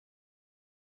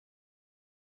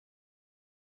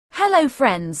Hello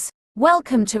friends,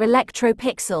 welcome to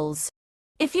Electropixels.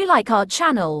 If you like our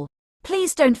channel,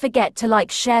 please don't forget to like,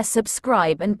 share,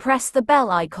 subscribe and press the bell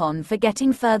icon for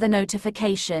getting further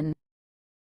notification.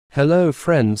 Hello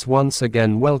friends, once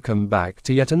again welcome back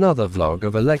to yet another vlog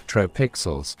of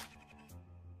Electropixels.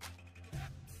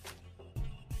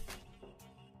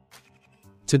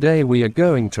 Today we are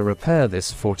going to repair this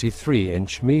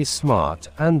 43-inch Mi Smart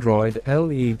Android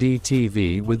LED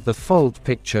TV with the fold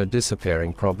picture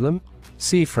disappearing problem.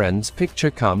 See friends, picture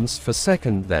comes for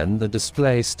second, then the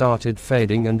display started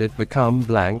fading and it become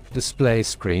blank display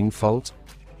screen fault.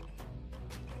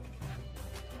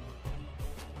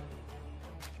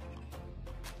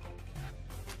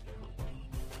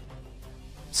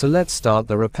 So let's start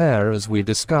the repair. As we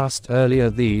discussed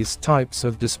earlier, these types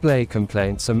of display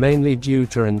complaints are mainly due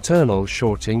to internal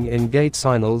shorting in gate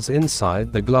signals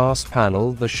inside the glass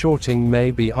panel. The shorting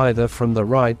may be either from the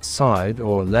right side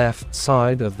or left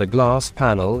side of the glass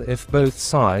panel. If both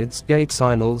sides gate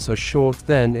signals are short,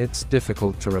 then it's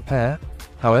difficult to repair.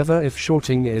 However, if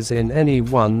shorting is in any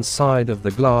one side of the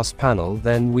glass panel,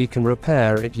 then we can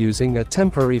repair it using a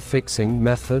temporary fixing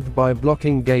method by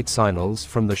blocking gate signals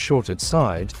from the shorted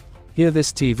side. Here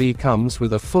this TV comes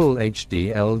with a full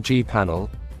HD LG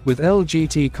panel, with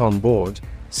LG on board.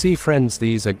 See friends,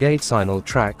 these are gate signal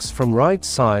tracks from right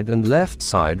side and left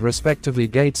side respectively.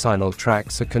 Gate signal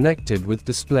tracks are connected with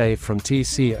display from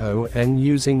TCON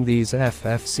using these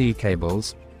FFC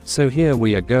cables. So here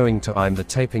we are going to aim the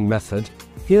taping method.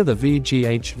 Here the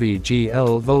Vgh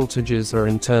Vgl voltages are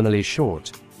internally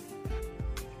short.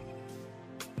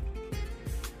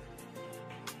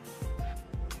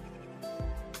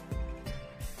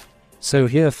 So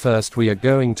here first we are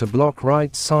going to block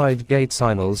right side gate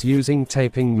signals using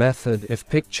taping method. If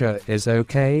picture is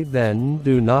okay, then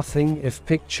do nothing. If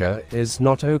picture is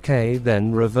not okay,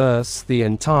 then reverse the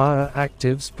entire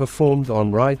actives performed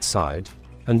on right side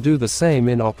and do the same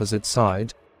in opposite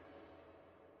side.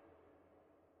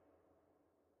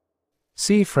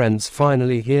 See friends,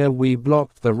 finally here we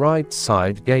blocked the right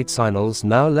side gate signals.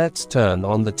 Now let's turn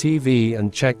on the TV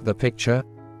and check the picture.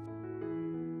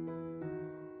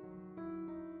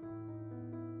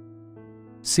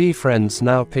 See friends,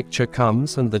 now picture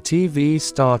comes and the TV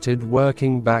started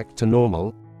working back to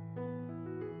normal.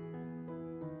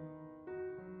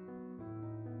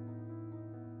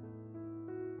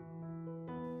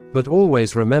 But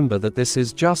always remember that this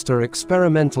is just an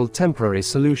experimental temporary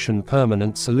solution.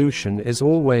 Permanent solution is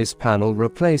always panel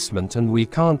replacement, and we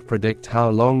can't predict how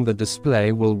long the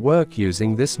display will work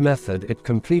using this method. It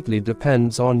completely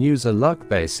depends on user luck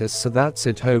basis. So that's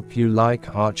it. Hope you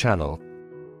like our channel.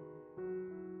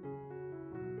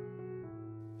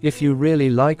 If you really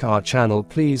like our channel,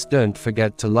 please don't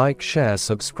forget to like, share,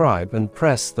 subscribe and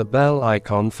press the bell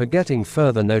icon for getting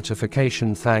further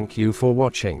notification. Thank you for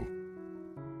watching.